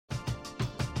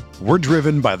We're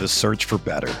driven by the search for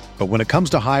better. But when it comes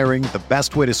to hiring, the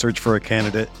best way to search for a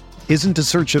candidate isn't to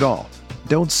search at all.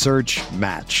 Don't search,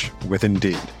 match with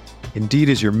Indeed. Indeed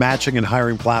is your matching and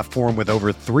hiring platform with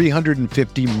over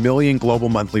 350 million global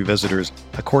monthly visitors,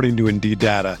 according to Indeed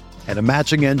data, and a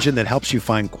matching engine that helps you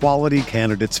find quality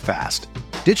candidates fast.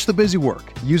 Ditch the busy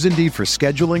work. Use Indeed for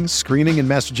scheduling, screening, and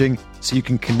messaging so you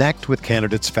can connect with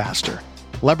candidates faster.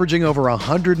 Leveraging over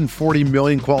 140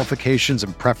 million qualifications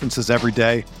and preferences every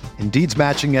day, Indeed's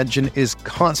matching engine is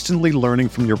constantly learning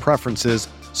from your preferences,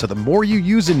 so the more you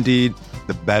use Indeed,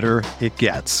 the better it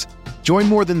gets. Join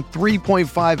more than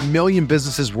 3.5 million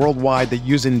businesses worldwide that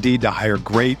use Indeed to hire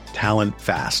great talent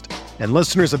fast. And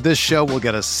listeners of this show will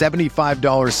get a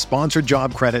 $75 sponsored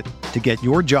job credit to get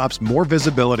your jobs more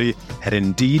visibility at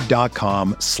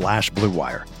Indeed.com/Blue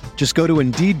Wire. Just go to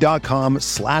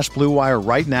Indeed.com/Blue Wire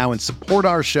right now and support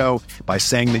our show by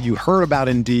saying that you heard about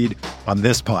Indeed on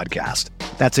this podcast.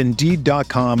 That's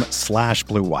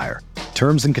Indeed.com/Blue Wire.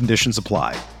 Terms and conditions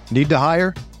apply. Need to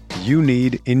hire? You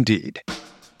need Indeed.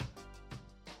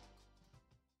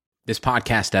 This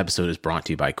podcast episode is brought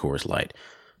to you by Coors Light.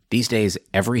 These days,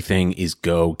 everything is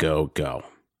go, go, go.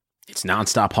 It's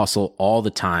nonstop hustle all the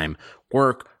time.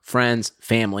 Work, friends,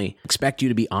 family expect you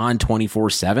to be on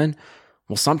 24/7.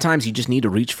 Well, sometimes you just need to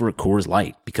reach for a Coors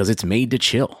Light because it's made to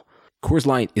chill. Coors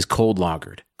Light is cold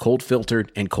lagered, cold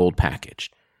filtered, and cold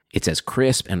packaged. It's as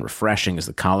crisp and refreshing as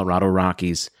the Colorado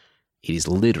Rockies. It is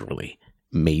literally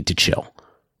made to chill.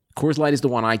 Coors Light is the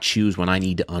one I choose when I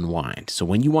need to unwind. So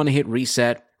when you want to hit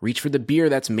reset, reach for the beer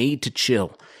that's made to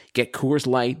chill. Get Coors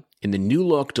Light in the new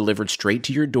look delivered straight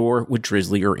to your door with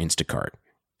Drizzly or Instacart.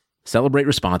 Celebrate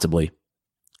responsibly.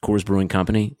 Coors Brewing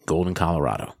Company, Golden,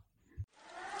 Colorado.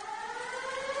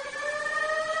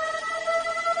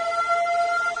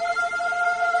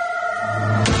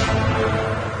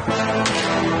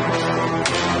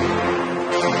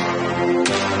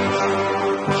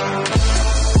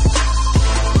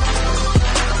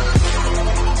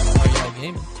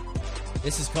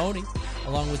 This is Coney,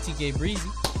 along with TK Breezy.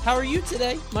 How are you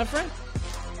today, my friend?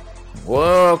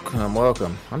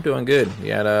 Welcome. I'm doing good. We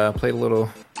had played a little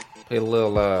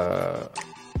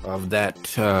of that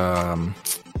Tekken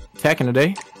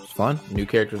today. It's fun. New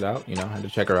characters out. Had to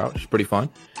check her out. She's pretty fun.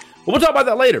 But we'll talk about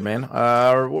that later, man.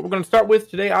 What we're going to start with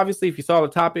today, obviously, if you saw the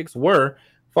topics, were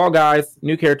Fall Guys,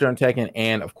 new character on Tekken,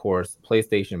 and of course,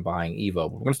 PlayStation buying Evo.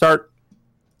 But we're going to start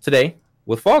today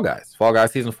with Fall Guys. Fall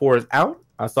Guys Season 4 is out.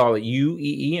 I saw you,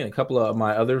 EE, and a couple of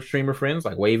my other streamer friends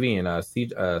like Wavy and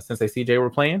Sensei CJ were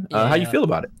playing. How you feel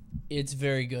about it? It's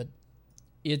very good.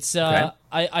 It's okay.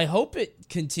 I hope it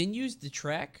continues the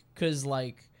track because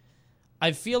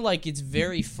I feel like it's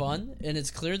very fun and it's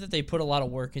clear that they put a lot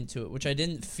of work into it, which I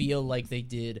didn't feel like they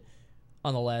did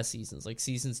on the last seasons, like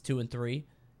seasons 2 and 3.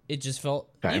 It just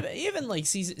felt even like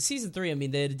season 3. I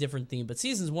mean, they had a different theme, but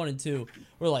seasons 1 and 2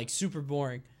 were like super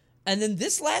boring. And then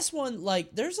this last one,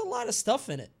 there's a lot of stuff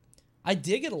in it. I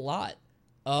dig it a lot.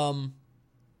 The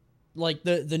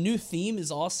new theme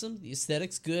is awesome. The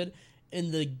aesthetic's good.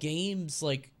 And the games,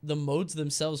 the modes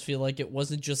themselves feel like it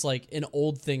wasn't just, an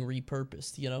old thing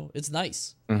repurposed, It's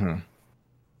nice. Mm-hmm.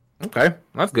 Okay,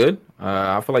 that's good.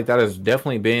 I feel like that has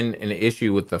definitely been an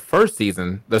issue with the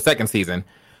second season,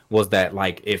 was that,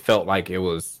 it felt like it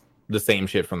was the same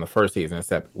shit from the first season,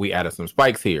 except we added some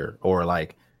spikes here, or,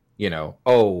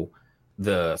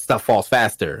 the stuff falls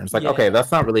faster. And it's okay,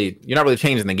 that's not really, you're not really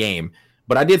changing the game.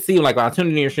 But I did see, when I tuned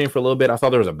into your stream for a little bit, I saw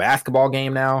there was a basketball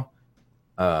game now.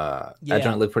 That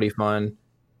joint looked pretty fun.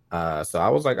 So I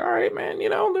was like, all right, man,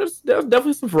 there's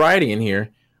definitely some variety in here.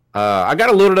 I got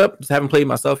to load it up. Just haven't played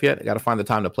myself yet. I got to find the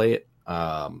time to play it.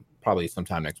 Probably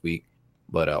sometime next week.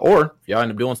 But, or if y'all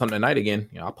end up doing something tonight again,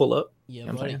 I'll pull up. Yeah, you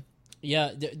know what I'm saying?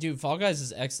 Yeah, dude, Fall Guys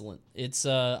is excellent. It's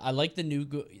I like the new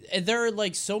and there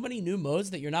are so many new modes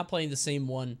that you're not playing the same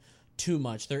one too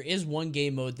much. There is one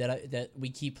game mode that we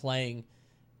keep playing,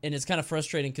 and it's kind of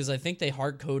frustrating because I think they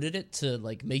hard coded it to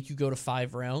make you go to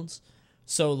 5 rounds.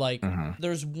 So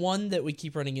there's one that we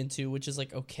keep running into, which is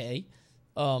okay,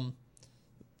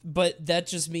 but that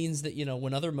just means that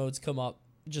when other modes come up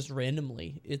just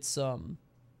randomly, it's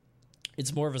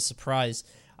more of a surprise.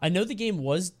 I know the game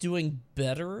was doing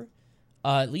better.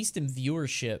 At least in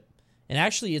viewership. And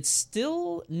actually, it's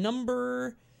still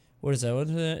number... What is that?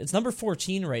 It's number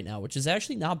 14 right now, which is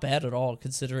actually not bad at all,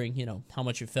 considering, how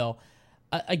much it fell.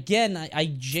 I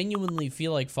genuinely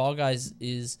feel like Fall Guys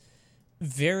is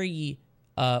very...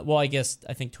 I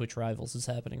think Twitch Rivals is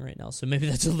happening right now, so maybe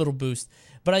that's a little boost.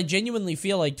 But I genuinely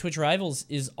feel like Twitch Rivals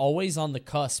is always on the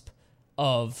cusp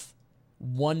of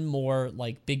one more,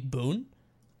 big boon.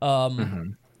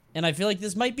 And I feel like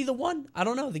this might be the one. I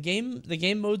don't know. The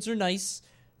game modes are nice.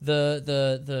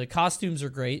 The costumes are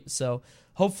great. So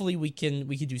hopefully we can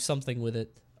do something with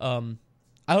it. I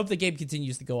hope the game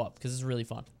continues to go up because it's really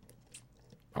fun.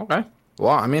 Okay.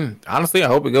 Well, I mean, honestly, I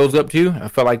hope it goes up too. I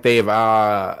feel like they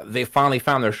finally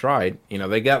found their stride. You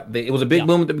know, it was a big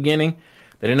boom at the beginning.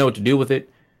 They didn't know what to do with it,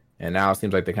 and now it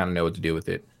seems like they kind of know what to do with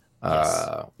it.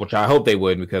 Yes. Which I hope they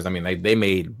would, because I mean, they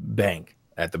made bank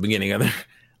at the beginning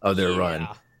of their run.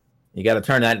 You got to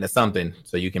turn that into something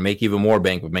so you can make even more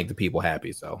bank, but make the people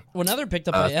happy. So, well, now they're picked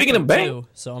up by speaking of bank, too,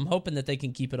 so I'm hoping that they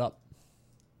can keep it up.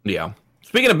 Yeah.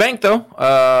 Speaking of bank, though,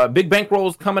 big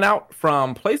bankrolls coming out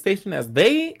from PlayStation as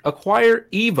they acquire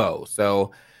Evo.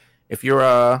 So, if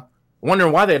you're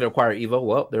wondering why they'd acquire Evo,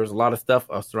 well, there's a lot of stuff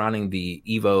surrounding the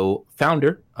Evo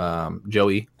founder,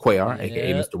 Joey Cuellar,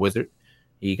 aka Mr. Wizard.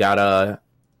 He had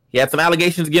some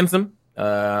allegations against him.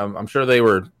 I'm sure they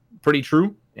were pretty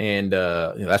true. And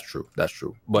that's true.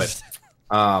 But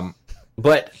they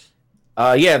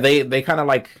kind of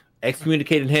like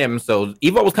excommunicated him. So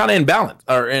Evo was kind of in balance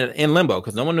or in limbo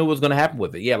because no one knew what was going to happen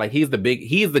with it. Yeah, like he's the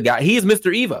guy. He's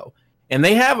Mr. Evo, and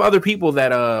they have other people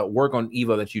that work on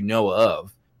Evo that you know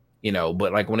of,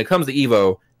 But like when it comes to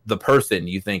Evo, the person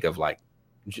you think of like,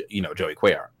 Joey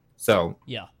Cuellar. So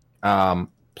yeah,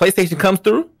 PlayStation comes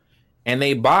through. And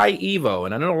they buy Evo.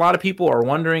 And I know a lot of people are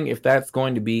wondering if that's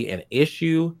going to be an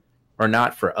issue or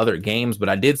not for other games. But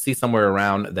I did see somewhere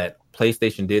around that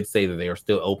PlayStation did say that they are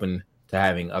still open to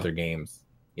having other games,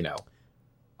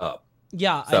 up.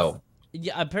 Yeah. So,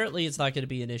 apparently it's not going to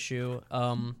be an issue.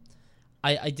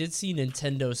 I did see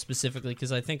Nintendo specifically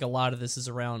because I think a lot of this is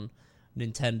around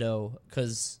Nintendo.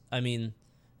 Because, I mean,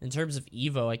 in terms of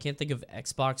Evo, I can't think of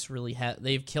Xbox really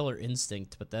they have Killer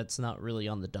Instinct, but that's not really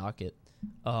on the docket.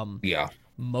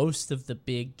 Most of the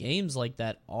big games like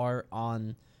that are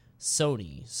on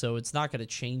Sony, so it's not going to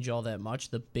change all that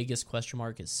much. The biggest question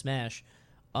mark is Smash.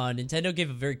 Nintendo gave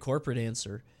a very corporate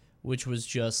answer, which was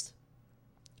just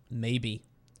maybe.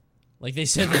 Like they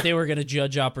said that they were going to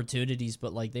judge opportunities,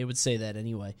 but like they would say that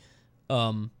anyway.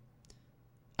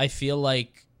 I feel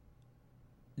like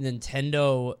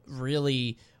Nintendo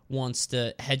really wants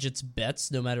to hedge its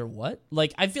bets no matter what.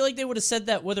 Like, I feel like they would have said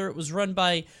that whether it was run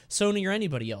by Sony or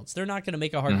anybody else. They're not going to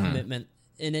make a hard commitment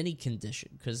in any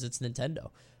condition because it's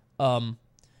Nintendo.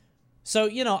 So,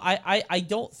 I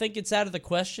don't think it's out of the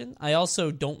question. I also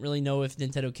don't really know if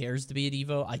Nintendo cares to be at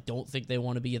Evo. I don't think they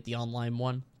want to be at the online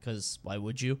one because why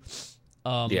would you?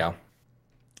 Yeah.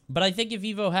 But I think if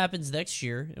Evo happens next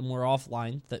year and we're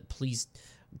offline, that please,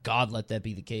 God, let that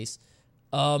be the case.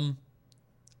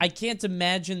 I can't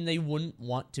imagine they wouldn't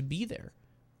want to be there,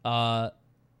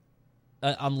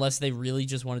 unless they really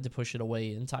just wanted to push it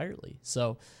away entirely.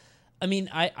 So, I mean,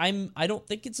 I don't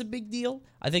think it's a big deal.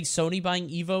 I think Sony buying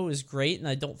Evo is great, and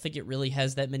I don't think it really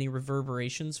has that many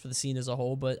reverberations for the scene as a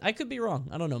whole. But I could be wrong.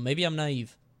 I don't know. Maybe I'm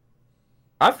naive.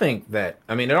 I think that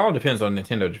it all depends on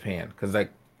Nintendo Japan because like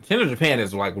Nintendo Japan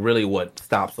is like really what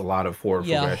stops a lot of forward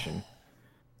progression.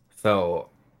 So.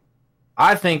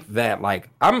 I think that like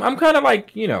I'm kind of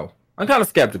like I'm kind of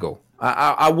skeptical.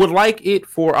 I would like it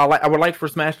I would like for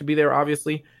Smash to be there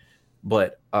obviously,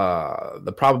 but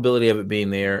the probability of it being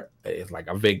there is like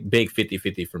a big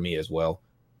 50-50 for me as well.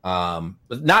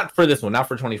 But not for this one, not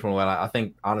for 2021. I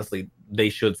think honestly they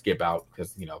should skip out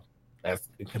because as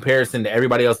in comparison to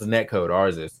everybody else's netcode,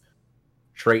 ours is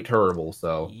straight terrible.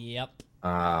 So yep.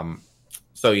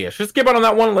 So yeah, should skip out on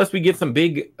that one unless we get some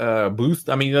big boost.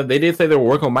 I mean, they did say they were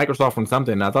working with Microsoft on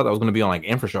something. And I thought that was going to be on like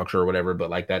infrastructure or whatever, but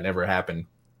like that never happened.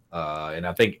 And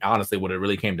I think honestly, what it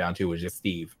really came down to was just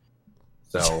Steve.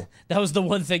 So that was the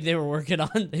one thing they were working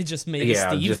on. They just made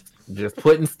Steve. just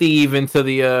putting Steve into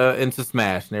the into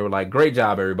Smash, and they were like, "Great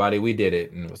job, everybody, we did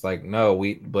it." And it was like, "No,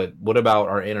 but what about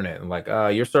our internet?" And like,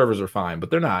 your servers are fine,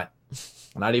 but they're not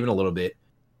even a little bit.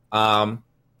 So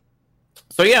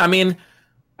yeah, I mean.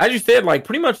 As you said, like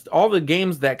pretty much all the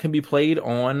games that can be played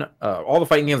on, all the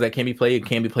fighting games that can be played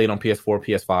on PS4,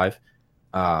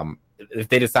 PS5. If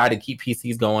they decide to keep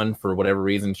PCs going for whatever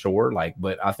reason, sure. Like,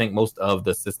 but I think most of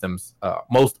the systems,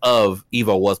 most of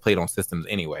Evo was played on systems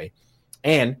anyway.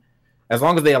 And as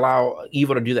long as they allow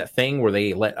Evo to do that thing where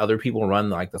they let other people run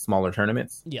like the smaller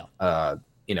tournaments,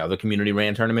 the community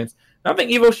ran tournaments, I think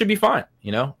Evo should be fine.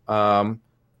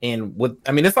 And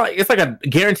it's like a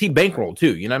guaranteed bankroll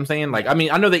too. You know what I'm saying? Like, I mean,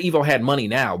 I know that Evo had money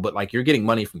now, but like you're getting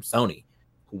money from Sony,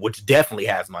 which definitely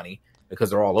has money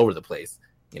because they're all over the place.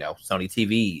 Sony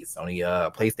TVs, Sony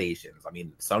PlayStations. I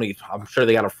mean, Sony, I'm sure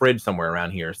they got a fridge somewhere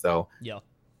around here. So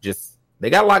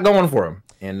they got a lot going for them.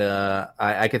 And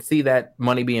I could see that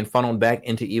money being funneled back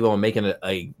into Evo and making it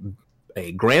a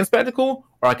a grand spectacle,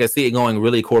 or I could see it going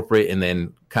really corporate and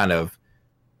then kind of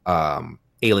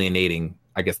alienating,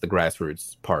 I guess, the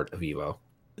grassroots part of Evo.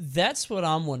 That's what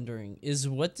I'm wondering, is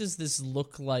what does this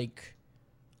look like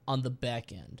on the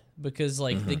back end? Because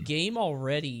like the game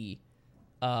already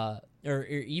or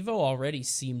Evo already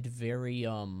seemed very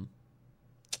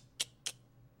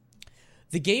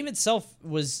the game itself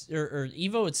was or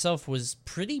Evo itself was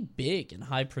pretty big and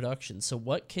high production. So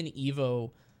what can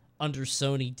Evo under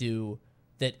Sony do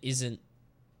that isn't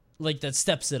like that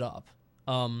steps it up?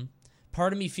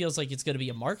 Part of me feels like it's going to be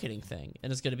a marketing thing,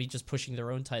 and it's going to be just pushing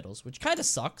their own titles, which kind of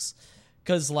sucks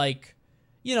because, like,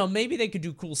 you know, maybe they could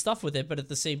do cool stuff with it, but at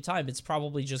the same time, it's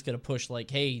probably just going to push, like,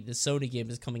 hey, the Sony game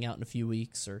is coming out in a few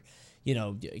weeks, or, you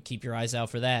know, keep your eyes out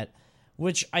for that,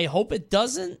 which I hope it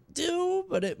doesn't do,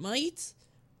 but it might.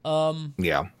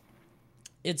 Yeah.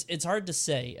 It's hard to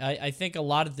say. I think a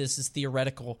lot of this is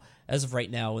theoretical as of right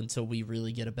now until we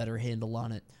really get a better handle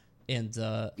on it. And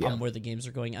on where the games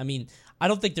are going. I mean, I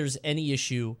don't think there's any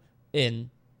issue in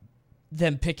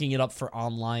them picking it up for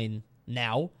online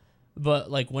now,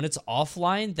 but like when it's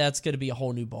offline, that's going to be a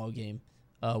whole new ball game.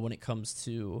 When it comes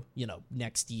to, you know,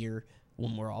 next year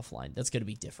when we're offline, that's going to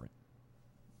be different.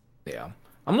 Yeah,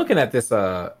 I'm looking at this.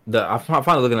 I'm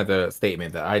finally looking at the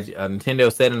statement that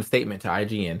Nintendo said in a statement to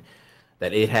IGN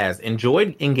that it has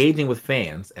enjoyed engaging with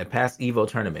fans at past Evo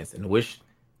tournaments and wish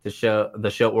to show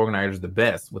the show organizers the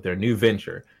best with their new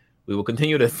venture. We will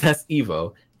continue to assess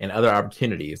Evo and other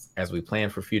opportunities as we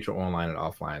plan for future online and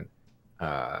offline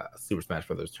Super Smash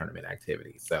Bros. Tournament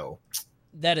activities. So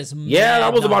that is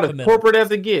that was about as corporate as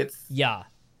it gets. Yeah,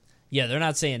 they're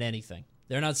not saying anything.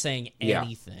 They're not saying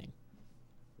anything.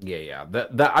 Yeah.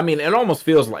 That I mean, it almost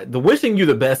feels like the wishing you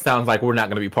the best sounds like we're not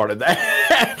going to be part of that.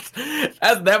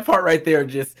 That's that part right there.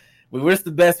 Just we wish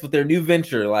the best with their new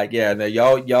venture. Like, yeah, no,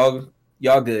 y'all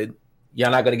good.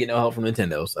 Y'all not gonna get no help from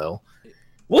Nintendo, so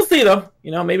we'll see though. You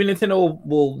know, maybe Nintendo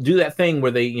will do that thing where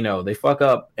they, you know, they fuck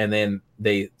up and then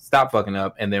they stop fucking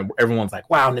up, and then everyone's like,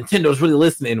 "Wow, Nintendo's really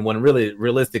listening." When really,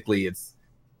 realistically, it's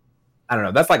I don't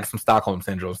know. That's like some Stockholm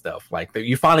syndrome stuff. Like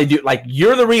you finally do, like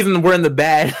you're the reason we're in the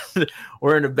bad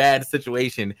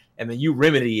situation, and then you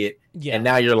remedy it, and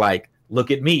now you're like,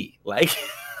 "Look at me!" Like.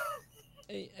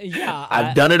 Yeah,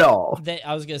 I've done it all.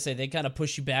 I was gonna say they kind of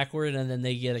push you backward, and then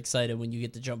they get excited when you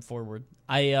get to jump forward.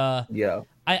 I do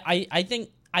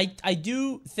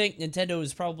think Nintendo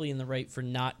is probably in the right for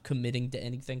not committing to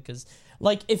anything, because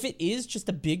like if it is just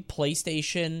a big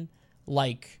PlayStation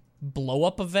like blow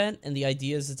up event, and the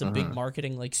idea is it's a big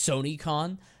marketing like Sony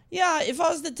Con. Yeah, if I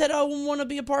was Nintendo, I wouldn't want to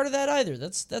be a part of that either.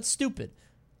 That's stupid.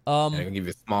 I can give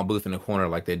you a small booth in the corner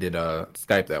like they did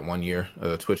Skype that one year,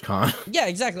 TwitchCon. Yeah,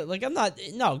 exactly. Like get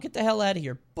the hell out of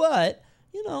here. But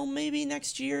you know, maybe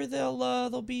next year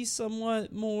they'll be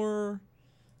somewhat more.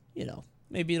 You know,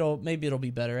 maybe it'll be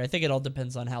better. I think it all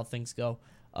depends on how things go.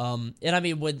 And I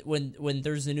mean, when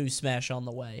there's a new Smash on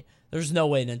the way, there's no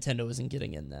way Nintendo isn't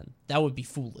getting in. Then that would be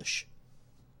foolish.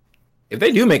 If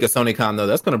they do make a Sony Con though,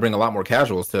 that's going to bring a lot more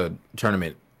casuals to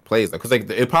tournament plays, because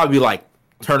it'd probably be like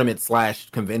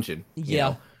tournament/convention.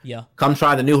 Yeah. Come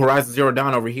try the new Horizon Zero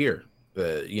Dawn over here.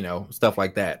 You know, stuff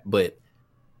like that. But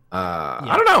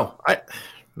I don't know.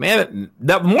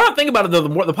 The more I think about it, the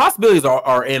more the possibilities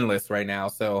are endless right now.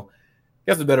 So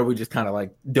I guess it's better we just kind of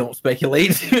like don't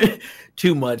speculate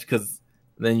too much, because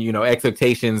then, you know,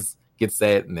 expectations get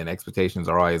set, and then expectations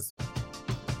are always.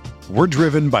 We're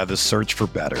driven by the search for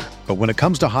better. But when it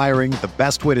comes to hiring, the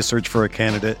best way to search for a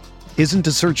candidate isn't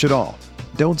to search at all.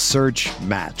 Don't search,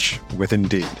 match with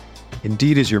Indeed.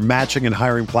 Indeed is your matching and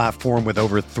hiring platform with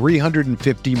over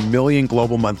 350 million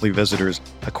global monthly visitors,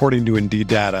 according to Indeed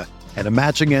data, and a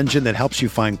matching engine that helps you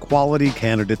find quality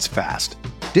candidates fast.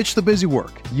 Ditch the busy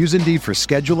work. Use Indeed for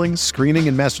scheduling, screening,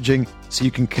 and messaging so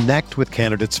you can connect with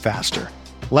candidates faster.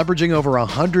 Leveraging over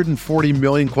 140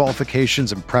 million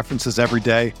qualifications and preferences every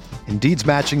day, Indeed's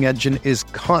matching engine is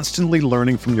constantly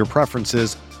learning from your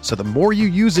preferences, so the more you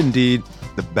use Indeed,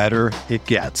 the better it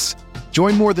gets.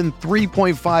 Join more than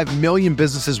 3.5 million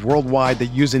businesses worldwide that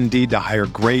use Indeed to hire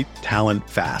great talent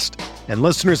fast. And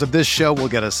listeners of this show will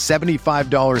get a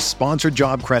 $75 sponsored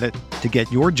job credit to get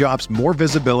your jobs more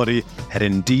visibility at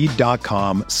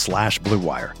Indeed.com/Blue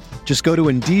Wire. Just go to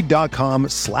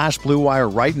Indeed.com/Blue Wire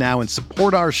right now and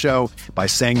support our show by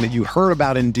saying that you heard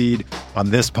about Indeed on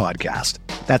this podcast.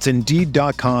 That's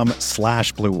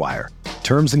Indeed.com/Blue Wire.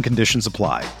 Terms and conditions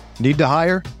apply. Need to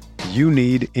hire? You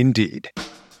need Indeed.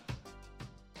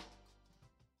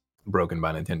 Broken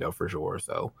by Nintendo for sure.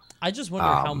 So I just wonder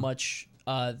how much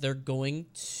they're going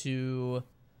to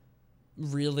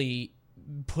really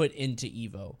put into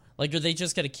Evo? Like, are they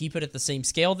just going to keep it at the same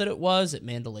scale that it was at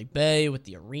Mandalay Bay with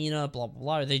the arena, blah, blah,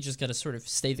 blah? Are they just going to sort of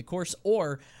stay the course,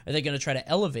 or are they going to try to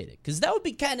elevate it? Because that would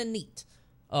be kind of neat.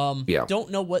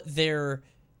 Don't know what their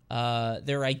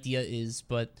idea is,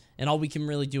 and all we can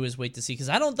really do is wait to see, because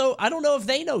I don't know if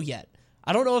they know yet.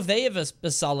 I don't know if they have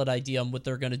a solid idea on what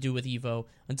they're going to do with Evo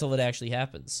until it actually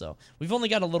happens. So we've only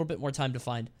got a little bit more time to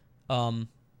find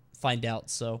out.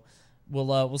 So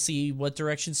we'll see what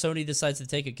direction Sony decides to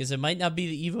take it, because it might not be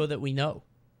the Evo that we know.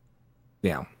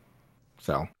 Yeah.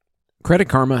 So Credit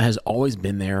Karma has always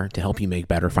been there to help you make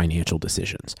better financial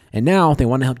decisions, and now they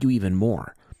want to help you even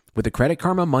more. With the Credit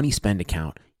Karma Money Spend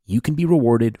account, you can be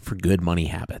rewarded for good money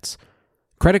habits.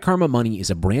 Credit Karma Money is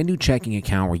a brand new checking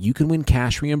account where you can win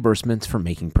cash reimbursements for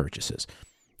making purchases.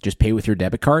 Just pay with your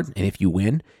debit card, and if you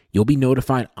win, you'll be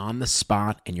notified on the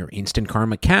spot, and your Instant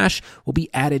Karma cash will be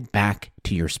added back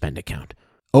to your spend account.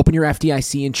 Open your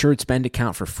FDIC insured spend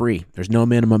account for free. There's no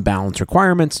minimum balance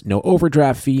requirements, no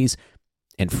overdraft fees,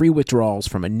 and free withdrawals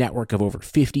from a network of over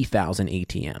 50,000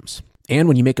 ATMs. And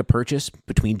when you make a purchase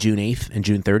between June 8th and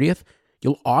June 30th,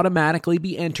 you'll automatically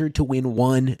be entered to win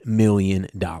 $1 million.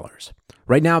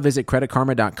 Right now, visit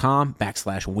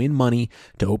creditkarma.com/winmoney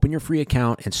to open your free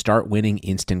account and start winning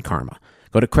instant karma.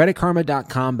 Go to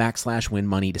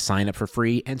creditkarma.com/winmoney to sign up for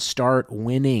free and start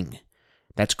winning.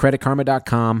 That's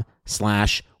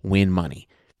creditkarma.com/winmoney.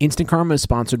 Instant Karma is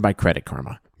sponsored by Credit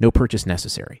Karma. No purchase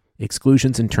necessary.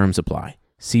 Exclusions and terms apply.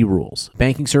 See rules.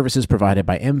 Banking services provided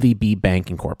by MVB Bank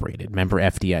Incorporated. Member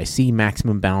FDIC.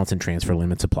 Maximum balance and transfer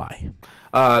limits apply.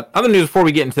 Other news before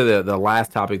we get into the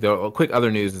last topic, though. A quick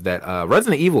other news is that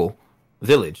Resident Evil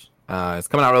Village is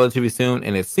coming out relatively soon,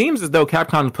 and it seems as though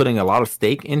Capcom is putting a lot of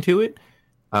stake into it.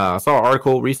 I saw an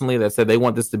article recently that said they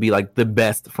want this to be like the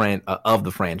best of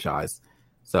the franchise.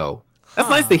 So that's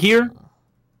nice to hear,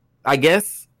 I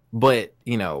guess. But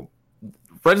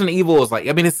Resident Evil is like,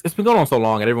 I mean, it's been going on so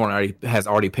long, and everyone has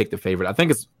already picked a favorite. I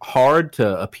think it's hard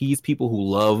to appease people who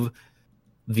love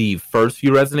the first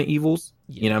few Resident Evils.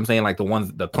 Yeah. You know what I'm saying? Like the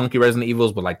clunky Resident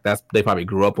Evils, but like they probably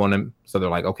grew up on them, so they're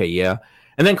like, okay, yeah.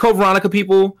 And then Code Veronica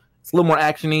people, it's a little more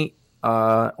action-y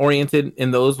oriented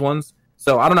in those ones.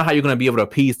 So I don't know how you're going to be able to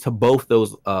appease to both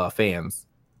those fans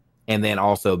and then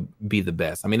also be the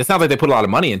best. I mean, it sounds like they put a lot of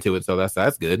money into it, so that's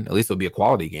good. At least it'll be a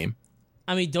quality game.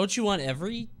 I mean, don't you want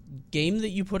every game that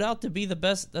you put out to be the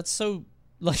best? That's so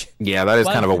yeah, that is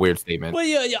kind of a weird statement. Well,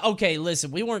 yeah, okay, listen,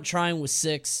 we weren't trying with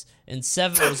 6 and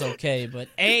 7 was okay, but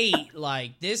 8,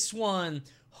 like this one,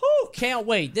 can't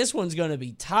wait. This one's gonna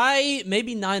be tight.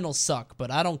 Maybe 9 will suck,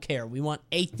 but I don't care. We want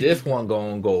 8. This one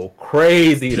gonna go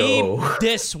crazy though.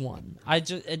 This one,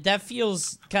 that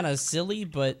feels kind of silly,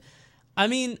 but I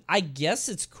mean, I guess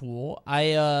it's cool.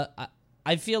 I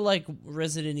feel like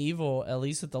Resident Evil, at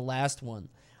least with the last one,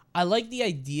 I like the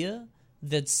idea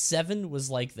that 7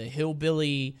 was like the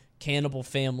hillbilly cannibal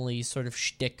family sort of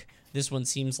shtick. This one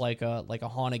seems like a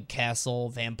haunted castle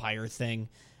vampire thing.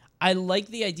 I like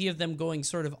the idea of them going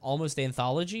sort of almost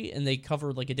anthology, and they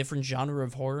cover like a different genre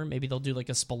of horror. Maybe they'll do like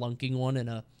a spelunking one in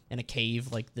a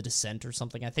cave, like The Descent or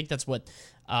something. I think that's what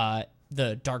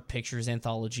the Dark Pictures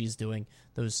anthology is doing.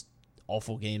 Those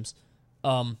awful games.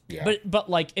 Yeah.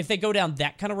 But like if they go down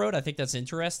that kind of road, I think that's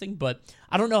interesting, but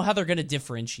I don't know how they're going to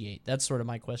differentiate. That's sort of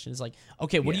my question. Is like,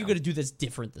 okay, what are you going to do that's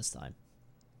different this time?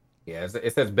 Yeah,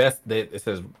 it says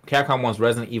Capcom wants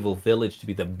Resident Evil Village to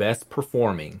be the best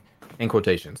performing, in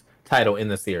quotations, title in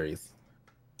the series.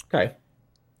 Okay.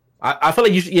 I feel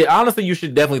like you should, honestly, you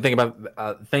should definitely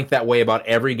think that way about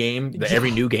every game, every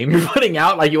new game you're putting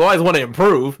out. Like, you always want to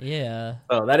improve. Yeah.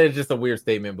 So that is just a weird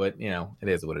statement, but it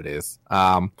is what it is.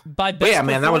 By best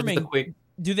man, that was just a quick.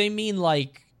 Do they mean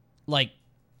like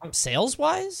sales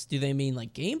wise? Do they mean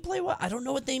like gameplay wise? I don't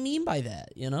know what they mean by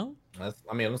that. Let's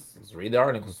read the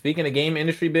article. Speaking of game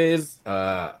industry biz,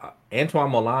 Antoine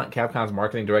Mollant, Capcom's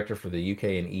marketing director for the UK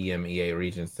and EMEA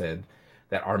region, said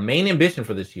that our main ambition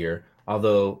for this year,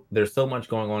 although there's so much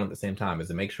going on at the same time, is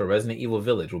to make sure Resident Evil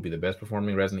Village will be the best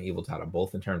performing Resident Evil title,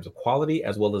 both in terms of quality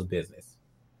as well as business.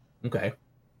 Okay.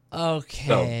 So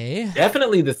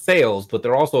definitely the sales, but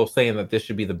they're also saying that this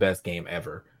should be the best game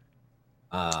ever.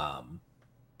 All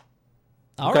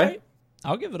right.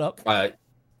 I'll give it up. I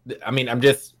mean,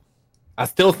 I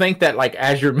still think that like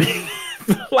as you're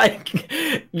like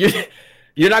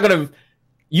you're not gonna.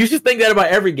 You should think that about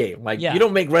every game. Like you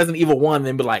don't make Resident Evil 1 and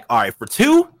then be like, all right, for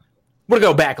 2, we're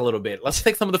gonna go back a little bit. Let's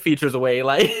take some of the features away.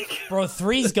 Like, bro,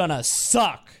 3's gonna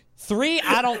suck. 3,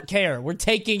 I don't care. We're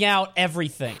taking out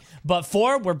everything. But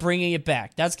 4, we're bringing it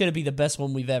back. That's gonna be the best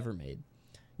one we've ever made.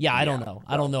 Yeah, I don't know.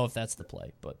 I don't know if that's the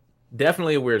play, but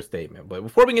Definitely a weird statement. But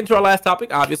before we get into our last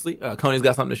topic, obviously, Coney's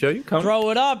got something to show you. Coney? Throw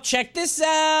it up. Check this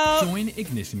out. Join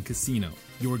Ignition Casino,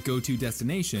 your go-to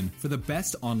destination for the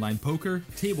best online poker,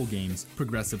 table games,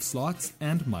 progressive slots,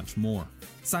 and much more.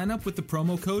 Sign up with the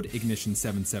promo code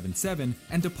Ignition777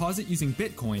 and deposit using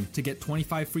Bitcoin to get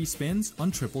 25 free spins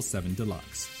on 777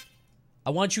 Deluxe.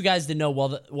 I want you guys to know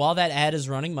while that ad is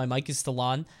running, my mic is still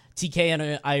on. TK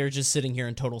and I are just sitting here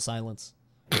in total silence.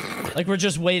 Like, we're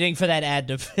just waiting for that ad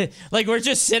to... like, we're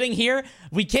just sitting here.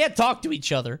 We can't talk to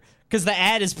each other because the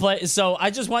ad is playing. So I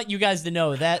just want you guys to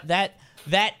know that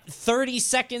 30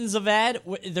 seconds of ad,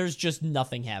 there's just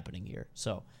nothing happening here.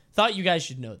 So thought you guys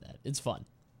should know that. It's fun.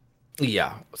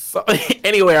 Yeah. So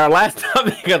anyway, our last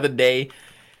topic of the day,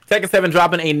 Tekken 7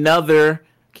 dropping another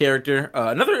character,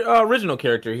 another original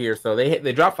character here. So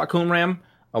they dropped Fakum Ram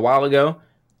a while ago.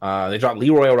 They dropped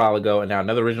Leroy a while ago, and now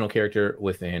another original character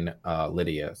within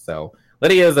Lydia. So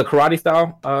Lydia is a karate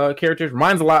style character.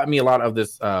 Reminds me a lot of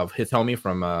this Hitomi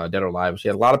from Dead or Alive. She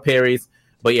has a lot of parries,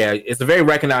 but yeah, it's a very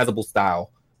recognizable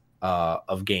style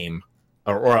of game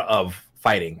or of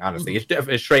fighting. Honestly,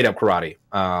 it's straight up karate.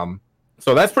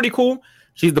 So that's pretty cool.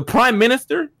 She's the prime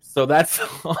minister, so that's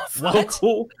also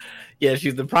cool. Yeah,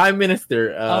 she's the prime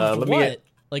minister. Of what?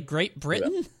 Like Great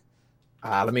Britain?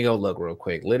 Let me go look real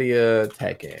quick. Lydia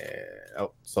Tekken.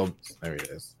 Oh, so there it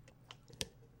is.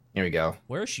 Here we go.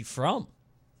 Where is she from?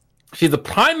 She's the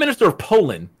prime minister of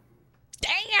Poland.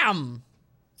 Damn.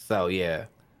 So yeah.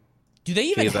 Do they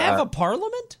even have a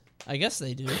parliament? I guess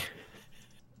they do.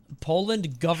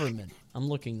 Poland government. I'm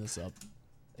looking this up.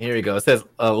 Here we go. It says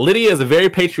Lydia is very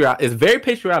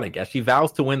patriotic as she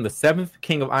vows to win the 7th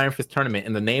King of Iron Fist tournament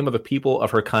in the name of the people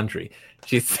of her country.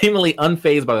 She's seemingly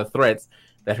unfazed by the threats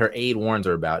that her aide warns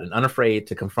her about and unafraid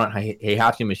to confront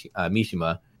Heihachi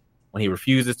Mishima when he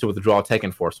refuses to withdraw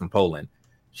Tekken Force from Poland.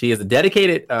 She is a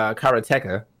dedicated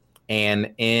karateka,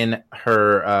 and in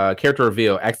her character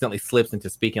reveal, accidentally slips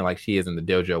into speaking like she is in the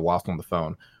dojo whilst on the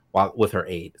phone with her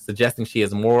aide, suggesting she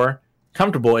is more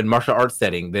comfortable in martial arts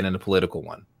setting than in a political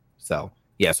one. So,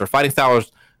 yes, her fighting style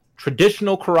is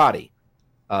traditional karate,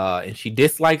 and she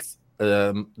dislikes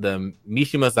the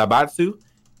Mishima Zaibatsu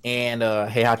and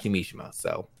Heihachi Mishima.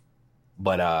 So,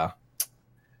 but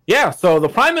yeah, so the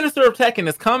Prime Minister of Tekken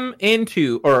has come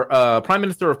into, or Prime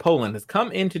Minister of Poland has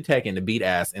come into Tekken to beat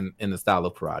ass in the style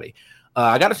of karate.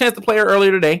 I got a chance to play her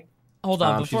earlier today. Hold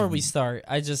on, before we start,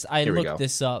 I looked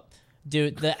this up.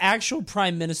 Dude, the actual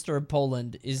Prime Minister of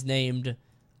Poland is named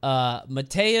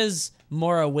Mateusz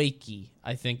Morawiecki,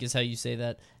 I think is how you say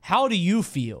that. How do you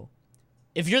feel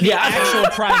if you're the actual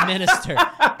Prime Minister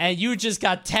and you just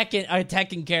got a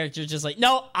Tekken character just like,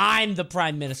 no, I'm the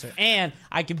Prime Minister and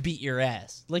I can beat your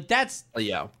ass? Like, that's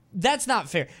not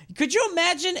fair. Could you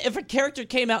imagine if a character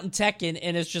came out in Tekken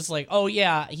and it's just like, oh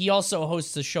yeah, he also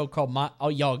hosts a show called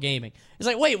Y'all Gaming. It's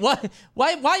like, wait, what?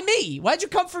 Why me? Why'd you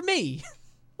come for me?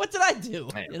 What did I do?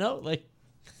 You know, like.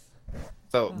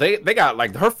 So they got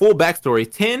like her full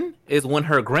backstory. 10 is when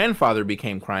her grandfather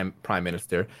became prime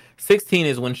minister. 16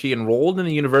 is when she enrolled in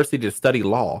the university to study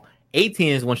law.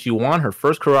 18 is when she won her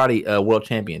first karate world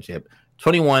championship.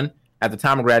 21 at the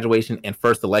time of graduation and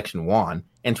first election won.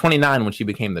 And 29 when she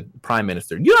became the prime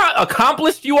minister. You know how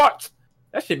accomplished you are?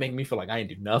 That shit make me feel like I ain't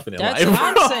do nothing in life. That's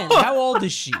what I'm saying. How old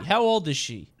is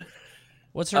she?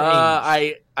 What's her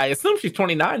age? I assume she's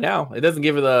 29 now. It doesn't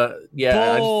give her the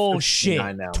bullshit.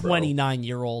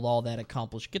 29-year-old, all that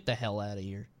accomplished. Get the hell out of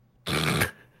here.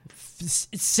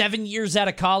 7 years out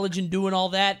of college and doing all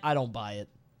that? I don't buy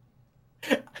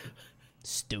it.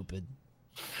 Stupid.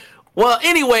 Well,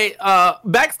 anyway,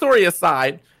 backstory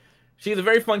aside, she's a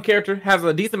very fun character. Has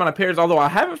a decent amount of parries. Although I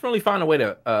haven't really found a way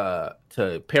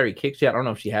to parry kicks yet. I don't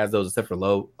know if she has those except for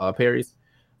low parries.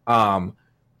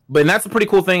 But that's a pretty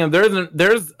cool thing. And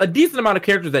there's a decent amount of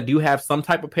characters that do have some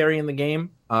type of parry in the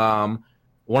game. One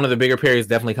of the bigger parries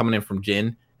definitely coming in from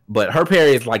Jin. But her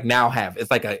parry is like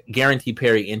it's like a guaranteed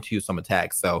parry into some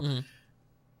attacks. So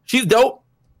she's dope.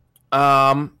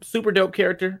 Super dope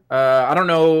character. I don't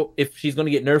know if she's going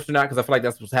to get nerfed or not because I feel like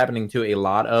that's what's happening to a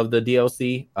lot of the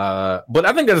DLC. But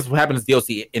I think that's what happens to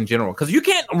DLC in general because you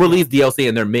can't release DLC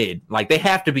in their mid. Like they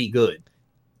have to be good.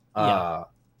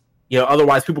 You know,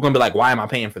 otherwise people are going to be like, why am I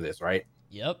paying for this, right?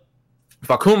 Yep.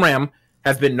 Fakum Ram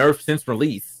has been nerfed since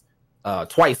release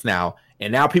twice now, and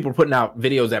now people are putting out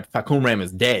videos that Fakum Ram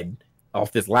is dead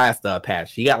off this last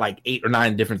patch. He got like 8 or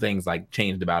 9 different things like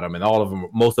changed about him, and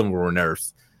most of them were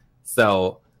nerfs.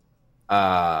 So,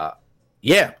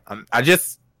 yeah,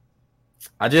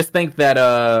 I just think that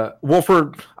I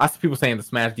see people saying the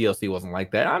Smash DLC wasn't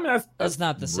like that. I mean, that's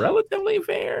not the same. Relatively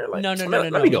fair. Like, no.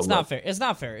 It's not fair. It's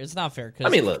not fair. It's not fair.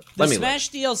 Let me look. The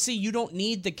Smash DLC, you don't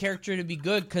need the character to be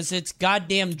good because it's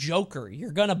goddamn Joker.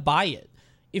 You're gonna buy it.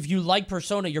 If you like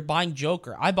Persona, you're buying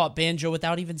Joker. I bought Banjo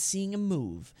without even seeing him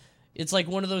move. It's like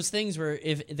one of those things where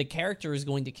if the character is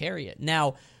going to carry it.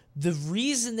 Now, the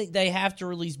reason that they have to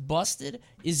release Busted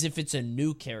is if it's a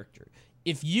new character.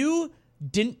 If you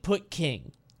didn't put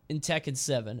King in Tekken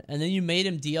 7 and then you made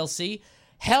him DLC,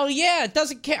 hell yeah, it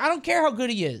doesn't care. I don't care how good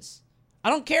he is.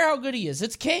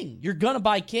 It's King. You're going to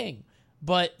buy King.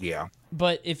 But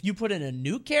if you put in a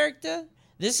new character,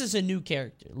 this is a new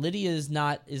character. Lydia is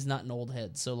not an old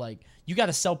head. So like you got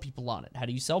to sell people on it. How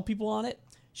do you sell people on it?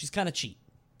 She's kind of cheap.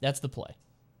 That's the play.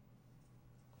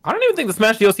 I don't even think the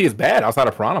Smash DLC is bad outside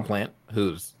of Piranha Plant,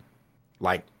 who's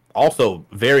like also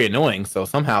very annoying. So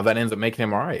somehow that ends up making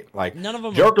him all right. Like none of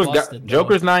them.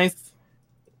 Joker's nice.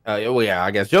 Well, yeah,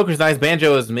 I guess Joker's nice.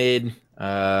 Banjo is mid.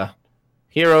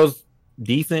 Hero's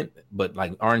decent, but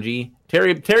like RNG.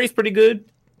 Terry's pretty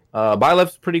good.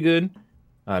 Byleth's pretty good.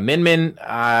 Min Min,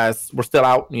 we're still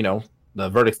out. You know, the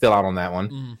verdict's still out on that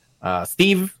one.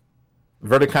 Steve,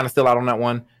 verdict kind of still out on that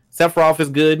one. Sephiroth is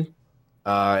good.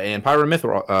 And Pyra Myth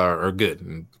are good.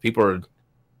 And people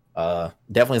are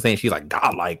definitely saying she's like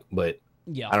godlike, but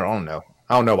yeah, I don't know.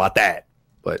 I don't know about that.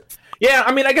 But yeah,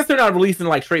 I mean, I guess they're not releasing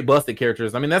like straight busted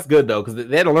characters. I mean, that's good though, because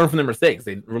they had to learn from their mistakes.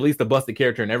 They released a busted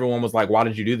character, and everyone was like, "Why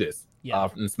did you do this?"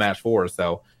 In Smash 4.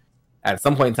 So at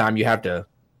some point in time, you have to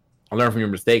learn from your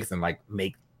mistakes and like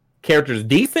make characters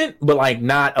decent, but like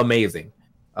not amazing.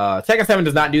 Tekken 7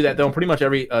 does not do that though. Pretty much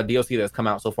every DLC that's come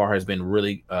out so far has been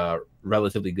really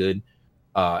relatively good.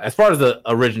 As far as the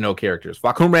original characters,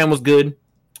 Flakumran was good.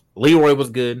 Leroy was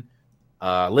good.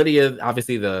 Lydia,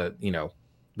 obviously the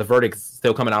verdict's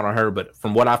still coming out on her, but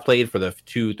from what I've played for the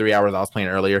 2-3 hours I was playing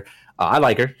earlier, I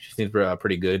like her. She seems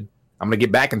pretty good. I'm gonna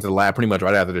get back into the lab pretty much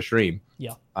right after the stream.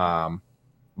 Yeah.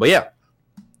 But yeah.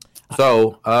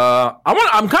 So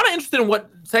I'm kind of interested in what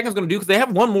Tekken's gonna do because they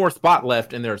have one more spot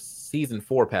left in their season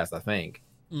 4 pass, I think.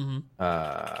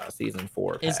 Season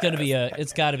 4. It's gonna be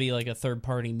it's got to be like a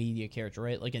third-party media character,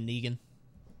 right? Like a Negan.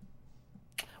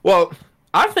 Well,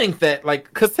 I think that like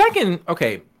because Tekken,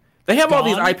 okay, they have all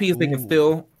these IPs they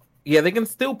can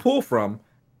still pull from,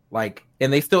 like,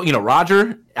 and they still,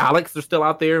 Roger, Alex are still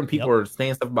out there, and people are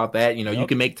saying stuff about that. You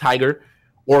can make Tiger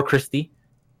or Christy,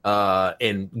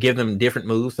 and give them different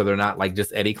moves so they're not like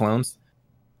just Eddie clones.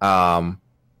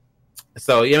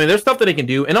 So, I mean, there's stuff that they can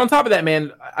do. And on top of that,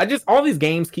 man, all these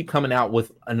games keep coming out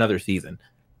with another season.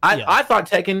 I thought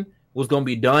Tekken was going to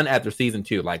be done after season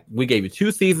 2. Like, we gave you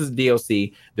 2 seasons of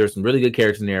DLC. There's some really good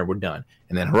characters in there. We're done.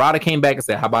 And then Harada came back and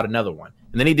said, how about another one?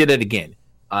 And then he did it again.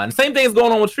 And the same thing is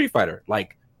going on with Street Fighter.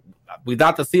 Like, we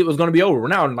thought to see it was going to be over. We're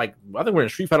now in, like, I think we're in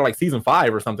Street Fighter, like, season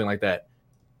 5 or something like that.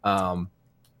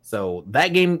 So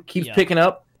that game keeps picking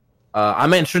up.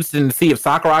 I'm interested to see if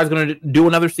Sakurai is going to do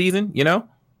another season,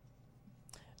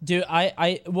 Dude,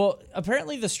 well,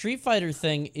 apparently the Street Fighter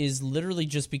thing is literally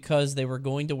just because they were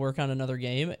going to work on another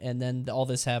game, and then all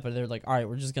this happened. They're like, all right,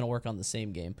 we're just going to work on the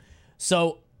same game.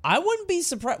 So I wouldn't be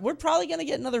surprised. We're probably going to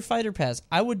get another Fighter Pass.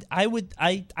 I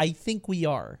think we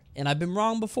are. And I've been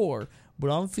wrong before,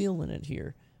 but I'm feeling it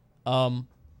here. I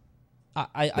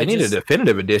need a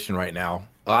definitive edition right now.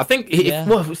 I think, you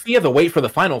have to wait for the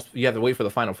finals. You have to wait for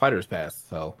the final Fighters Pass,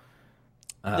 so...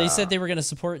 They said they were going to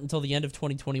support it until the end of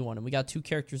 2021, and we got 2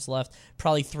 characters left,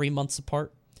 probably 3 months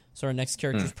apart. So our next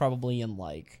character is probably in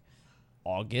like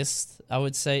August, I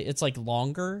would say. It's like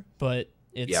longer, but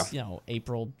it's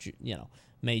April,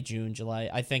 May, June,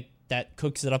 July. I think that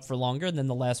cooks it up for longer, and then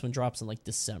the last one drops in like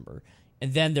December.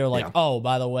 And then they're like, oh,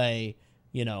 by the way,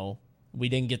 we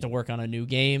didn't get to work on a new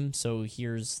game, so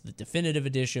here's the definitive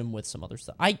edition with some other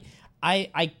stuff.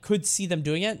 I could see them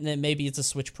doing it, and then maybe it's a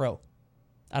Switch Pro.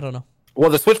 I don't know. Well,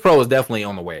 the Switch Pro is definitely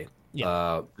on the way.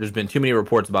 Yeah. There's been too many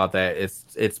reports about that. It's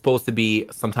supposed to be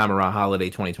sometime around holiday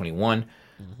 2021.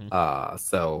 And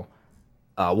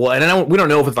we don't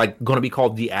know if it's like going to be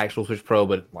called the actual Switch Pro,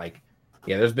 but like,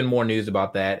 there's been more news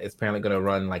about that. It's apparently going to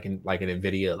run like an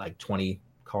NVIDIA like 20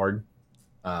 card,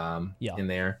 in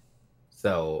there.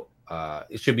 So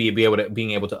it should being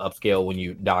able to upscale when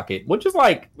you dock it, which is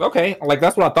like okay, like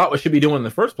that's what I thought we should be doing in the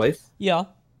first place. Yeah.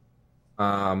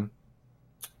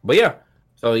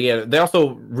 But they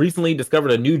also recently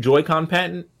discovered a new Joy-Con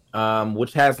patent,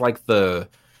 which has like the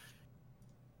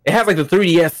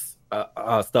 3DS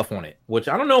stuff on it, which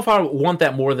I don't know if I want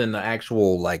that more than the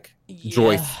actual like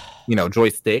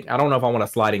joystick. I don't know if I want a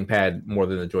sliding pad more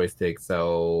than the joystick.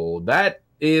 So that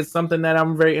is something that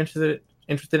I'm very interested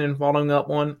interested in following up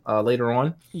on later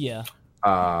on. Yeah.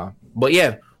 But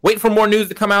yeah, wait for more news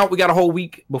to come out. We got a whole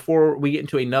week before we get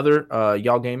into another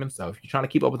y'all gaming. So if you're trying to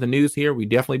keep up with the news here, we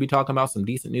definitely be talking about some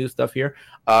decent news stuff here.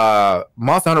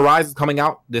 Monster Hunter Rise is coming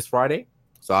out this Friday,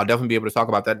 so I'll definitely be able to talk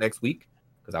about that next week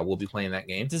because I will be playing that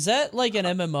game. Does that like an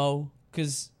MMO?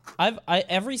 Because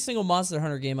every single Monster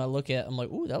Hunter game I look at, I'm like,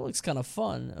 ooh, that looks kind of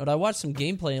fun. But I watch some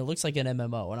gameplay and it looks like an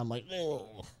MMO, and I'm like,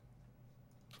 ugh.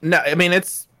 No, I mean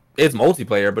it's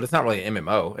multiplayer, but it's not really an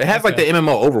MMO. It has like the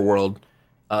MMO overworld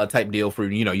type deal for,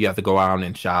 you know, you have to go out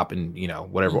and shop and, you know,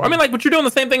 whatever. Mm-hmm. I mean, like, but you're doing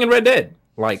the same thing in Red Dead.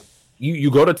 Like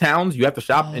you go to towns, you have to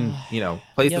shop in, you know,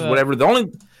 places, whatever.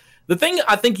 The thing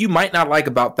I think you might not like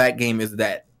about that game is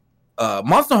that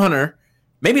Monster Hunter,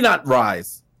 maybe not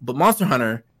Rise, but Monster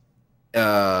Hunter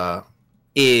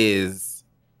is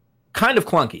kind of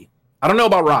clunky. I don't know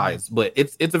about Rise, but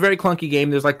it's a very clunky game.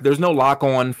 There's no lock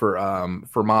on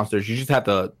for monsters. You just have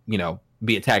to, you know,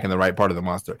 be attacking the right part of the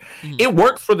monster. Mm-hmm. It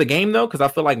works for the game though, because I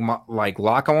feel like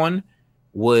lock on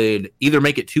would either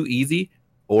make it too easy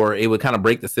or it would kind of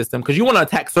break the system, because you want to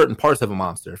attack certain parts of a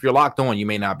monster. If you're locked on, you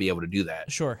may not be able to do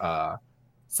that. Sure.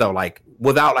 So like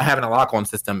without having a lock on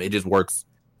system, it just works.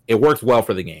 It works well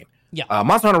for the game. Yeah.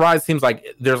 Monster Hunter Rise seems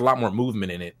like there's a lot more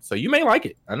movement in it, so you may like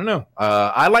it. I don't know.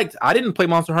 I didn't play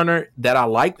Monster Hunter that I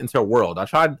liked until World. I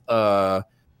tried the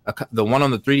one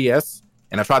on the 3DS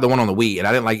and I tried the one on the Wii, and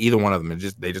I didn't like either one of them.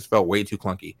 They just felt way too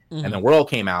clunky. Mm-hmm. And then World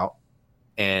came out,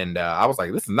 and I was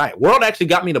like, this is nice. World actually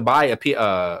got me to buy a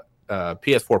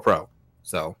PS4 Pro.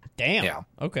 So damn. Yeah.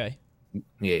 Okay.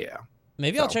 Yeah.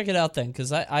 Maybe I'll check it out then,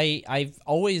 because I've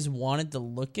always wanted to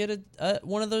look at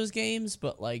one of those games,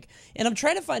 but like, and I'm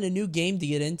trying to find a new game to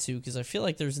get into, because I feel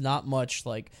like there's not much.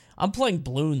 Like, I'm playing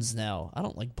Bloons now. I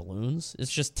don't like Bloons. It's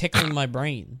just tickling my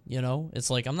brain, you know? It's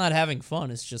like I'm not having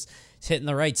fun. It's just hitting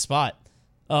the right spot.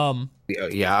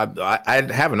 Yeah, I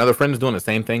have another friend who's doing the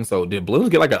same thing. So did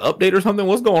Bloons get like an update or something?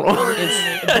 What's going on?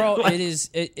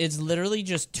 It's literally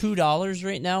just $2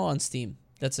 right now on Steam.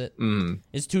 That's it.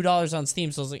 It's $2 on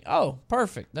Steam, so I was like, oh,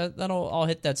 perfect. I'll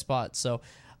hit that spot. So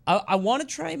I want to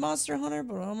try Monster Hunter,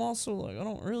 but I'm also like, I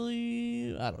don't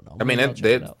know. I mean,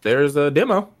 there's a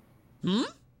demo.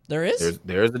 There is?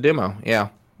 There's a demo, yeah.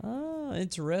 Oh,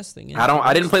 interesting.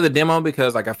 I didn't play the demo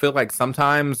because like I feel like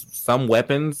sometimes some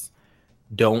weapons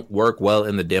don't work well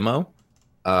in the demo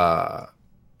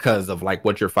because of like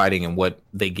what you're fighting and what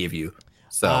they give you.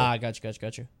 So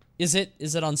gotcha. Is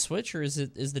it on Switch, or is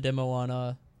the demo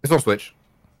on It's on Switch.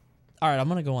 All right, I'm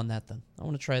gonna go on that then. I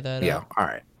want to try that. Yeah. All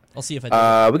right. I'll see if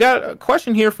I do. We got a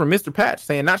question here from Mr. Patch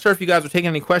saying, not sure if you guys are taking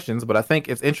any questions, but I think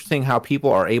it's interesting how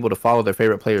people are able to follow their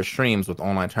favorite players' streams with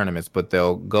online tournaments, but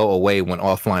they'll go away when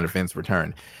offline events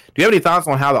return. Do you have any thoughts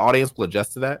on how the audience will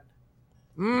adjust to that?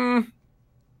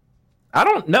 I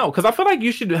don't know, because I feel like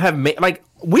you should have made, like,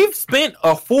 we've spent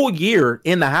a full year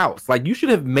in the house. Like, you should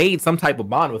have made some type of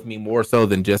bond with me more so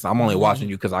than just, I'm only watching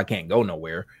you because I can't go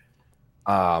nowhere.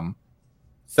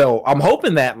 So I'm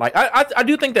hoping that, like, I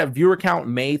do think that viewer count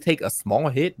may take a small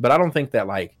hit, but I don't think that,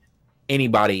 like,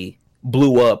 anybody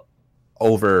blew up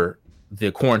over the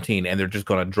quarantine and they're just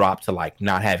going to drop to, like,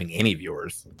 not having any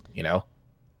viewers, you know?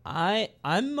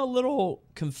 I'm a little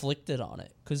conflicted on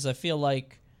it, because I feel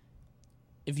like,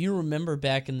 if you remember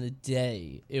back in the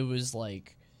day, it was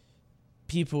like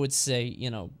people would say, you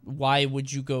know, why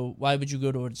would you go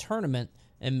to a tournament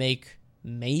and make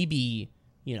maybe,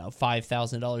 you know,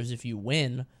 $5,000 if you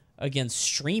win against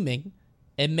streaming,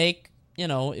 and make, you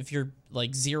know, if you're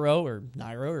like Zero or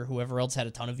Nairo or whoever else had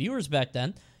a ton of viewers back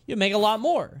then, you'd make a lot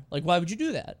more. Like, why would you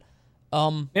do that?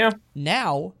 Yeah.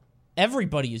 Now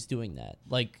everybody is doing that.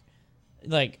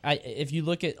 If you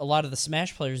look at a lot of the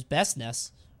Smash players, Bestness,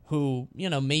 who, you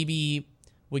know, maybe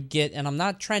would get, and I'm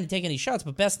not trying to take any shots,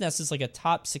 but Bestness is like a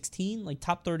top 16, like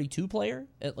top 32 player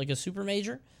at like a super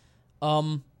major.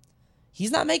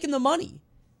 He's not making the money.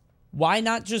 Why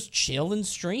not just chill and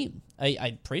stream?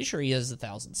 I'm pretty sure he has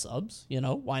 1,000 subs, you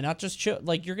know? Why not just chill?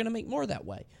 Like, you're going to make more that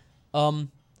way.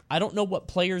 I don't know what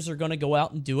players are going to go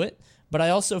out and do it, but I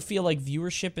also feel like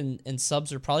viewership and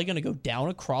subs are probably going to go down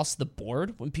across the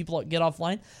board when people get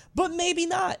offline, but maybe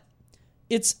not.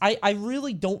 I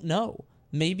really don't know.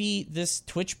 Maybe this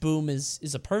Twitch boom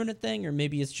is a permanent thing, or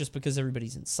maybe it's just because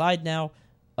everybody's inside now.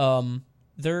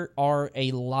 There are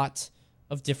a lot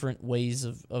of different ways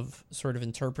of sort of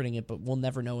interpreting it, but we'll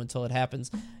never know until it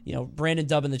happens. You know, Brandon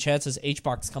Dubb in the chat says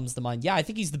HBox comes to mind. Yeah, I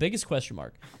think he's the biggest question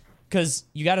mark, because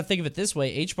you got to think of it this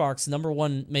way. HBox, number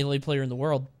one Melee player in the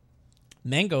world.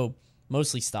 Mango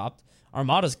mostly stopped.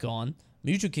 Armada's gone.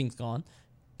 Mewtwo King's gone.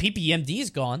 PPMD's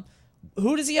gone.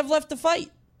 Who does he have left to fight?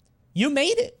 You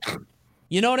made it.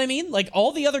 You know what I mean? Like,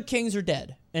 all the other kings are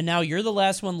dead. and now you're the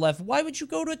last one left. Why would you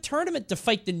go to a tournament to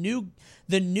fight the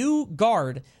new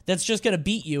guard that's just going to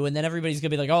beat you, and then everybody's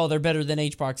going to be like, oh, they're better than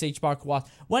HBox.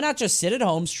 Why not just sit at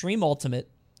home, stream Ultimate,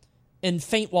 and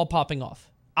faint while popping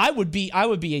off? I would be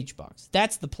HBox.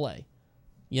 That's the play,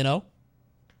 you know?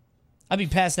 I'd be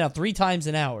passing out 3 times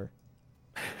an hour.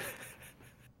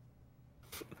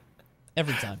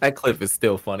 Every time. That clip is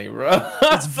still funny, bro.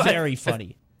 It's very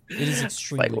funny. It is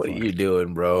extremely like, what funny. are you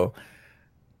doing, bro?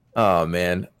 Oh,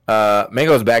 man.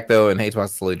 Mango's back, though, and HBox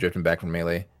is slowly drifting back from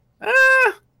Melee.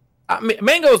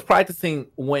 Mango's practicing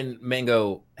when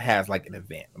Mango has, like, an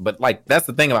event. But, like, that's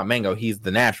the thing about Mango. He's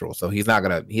the natural, so he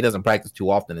doesn't practice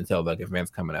too often until, like, events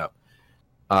coming up.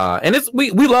 And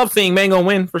we love seeing Mango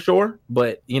win, for sure.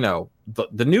 But, you know,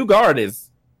 the new guard is,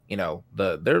 you know,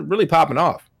 they're really popping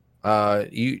off.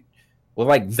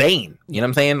 Like Zane, you know what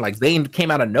I'm saying? Like Zane came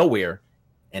out of nowhere,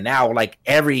 and now like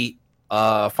every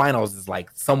finals is like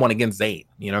someone against Zane.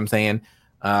 You know what I'm saying?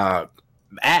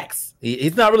 Axe,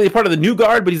 he's not really a part of the new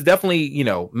guard, but he's definitely, you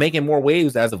know, making more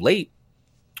waves as of late.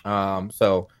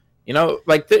 So you know,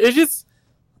 like it's just,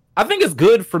 I think it's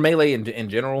good for Melee in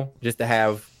general just to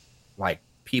have like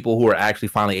people who are actually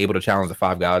finally able to challenge the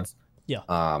 5 gods.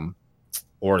 Yeah.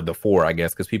 Or the 4, I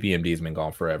guess, because PPMD has been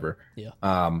gone forever. Yeah.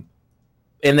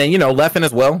 And then, you know, Leffen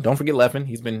as well. Don't forget Leffen.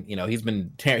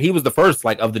 He was the first,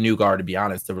 like, of the new guard, to be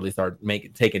honest, to really start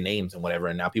taking names and whatever.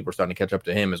 And now people are starting to catch up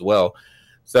to him as well.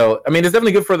 So, I mean, it's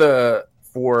definitely good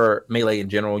for Melee in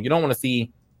general. You don't want to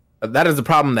see that is a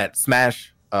problem that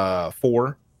Smash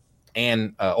 4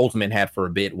 and Ultimate had for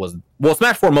a bit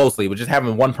Smash 4 mostly, but just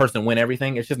having one person win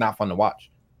everything. It's just not fun to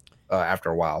watch after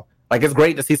a while. Like, it's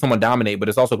great to see someone dominate, but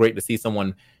it's also great to see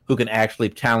someone who can actually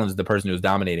challenge the person who's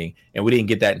dominating. And we didn't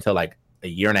get that until like a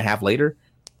year and a half later.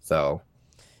 So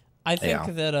I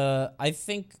think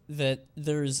that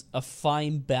there's a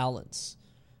fine balance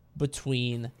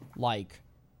between like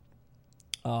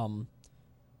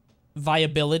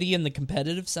viability in the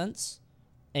competitive sense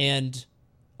and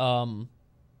how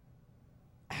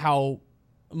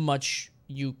much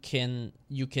you can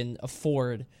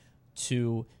afford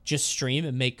to just stream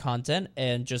and make content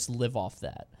and just live off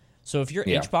that. So if you're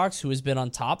HBox, who has been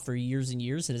on top for years and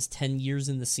years and is 10 years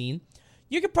in the scene,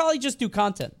 you could probably just do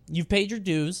content. You've paid your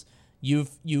dues. You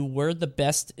were the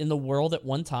best in the world at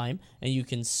one time, and you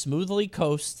can smoothly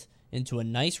coast into a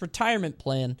nice retirement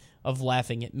plan of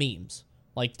laughing at memes.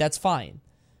 Like, that's fine.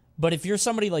 But if you're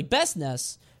somebody like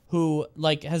Bestness, who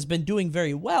like has been doing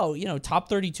very well, you know, top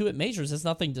 32 at majors is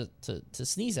nothing to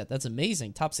sneeze at. That's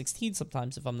amazing. Top 16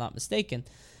 sometimes, if I'm not mistaken.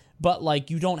 But like,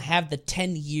 you don't have the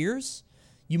 10 years.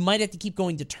 You might have to keep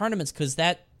going to tournaments because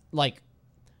that, like,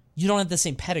 you don't have the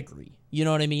same pedigree. You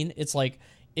know what I mean? It's like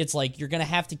you're gonna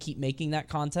have to keep making that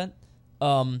content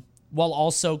while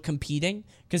also competing.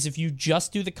 Because if you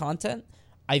just do the content,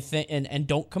 I think and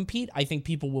don't compete, I think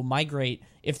people will migrate,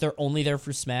 if they're only there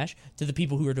for Smash, to the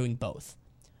people who are doing both.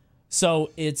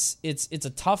 So it's a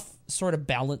tough sort of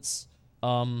balance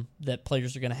that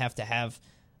players are gonna have to have.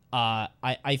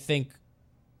 I think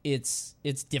it's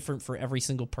different for every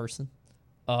single person.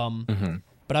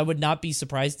 But I would not be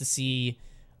surprised to see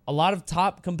a lot of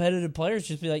top competitive players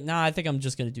just be like, nah, I think I'm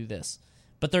just going to do this.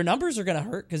 But their numbers are going to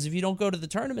hurt because if you don't go to the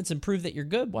tournaments and prove that you're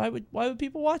good, why would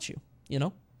people watch you? You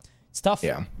know? It's tough.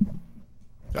 Yeah.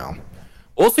 So,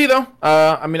 we'll see, though.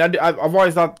 I mean, I've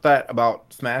always thought that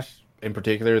about Smash in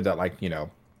particular, that, like, you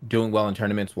know, doing well in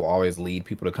tournaments will always lead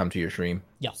people to come to your stream.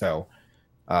 Yeah. So,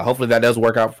 hopefully that does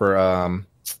work out for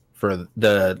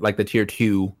the tier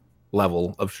 2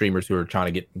 level of streamers who are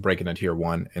trying to break into tier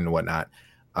 1 and whatnot.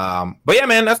 But yeah,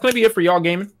 man, that's gonna be it for y'all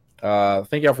gaming.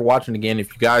 Thank y'all for watching again.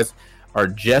 If you guys are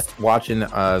just watching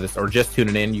this or just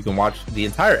tuning in, you can watch the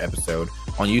entire episode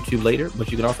on YouTube later, but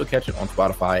you can also catch it on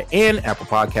Spotify and Apple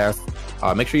Podcasts.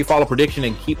 Make sure you follow Prediction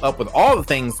and keep up with all the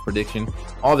things Prediction,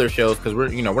 all their shows, because we're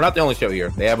not the only show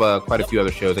here. They have quite a few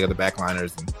other shows. They got the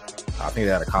Backliners, and I think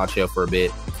they had a COD show for a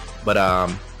bit. But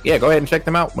yeah, go ahead and check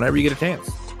them out whenever you get a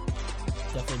chance.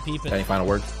 Definitely peep it. Any final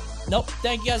words? Nope.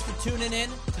 Thank you guys for tuning in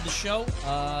to the show.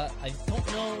 I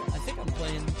don't know. I think I'm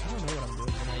playing. I don't know what I'm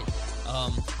doing tonight.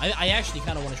 I actually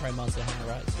kind of want to try Monster Hunter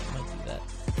Rise, so I might do that.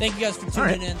 Thank you guys for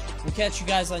tuning in. We'll catch you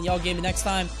guys on Y'all Gaming next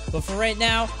time. But for right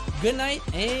now, good night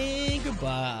and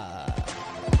goodbye.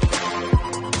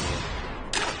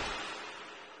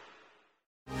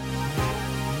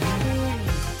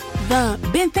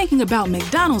 Been thinking about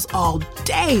McDonald's all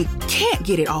day. Can't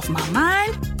get it off my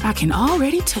mind. I can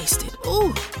already taste it.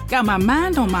 Ooh, got my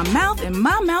mind on my mouth and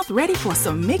my mouth ready for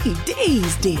some Mickey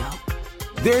D's deal.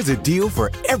 There's a deal for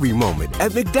every moment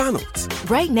at McDonald's.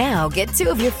 Right now, get 2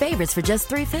 of your favorites for just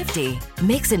 $3.50.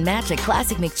 Mix and match a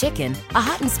classic McChicken, a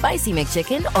hot and spicy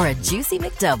McChicken, or a juicy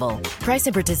McDouble. Price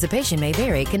and participation may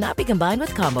vary. Cannot be combined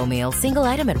with combo meal. Single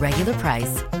item at regular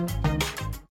price.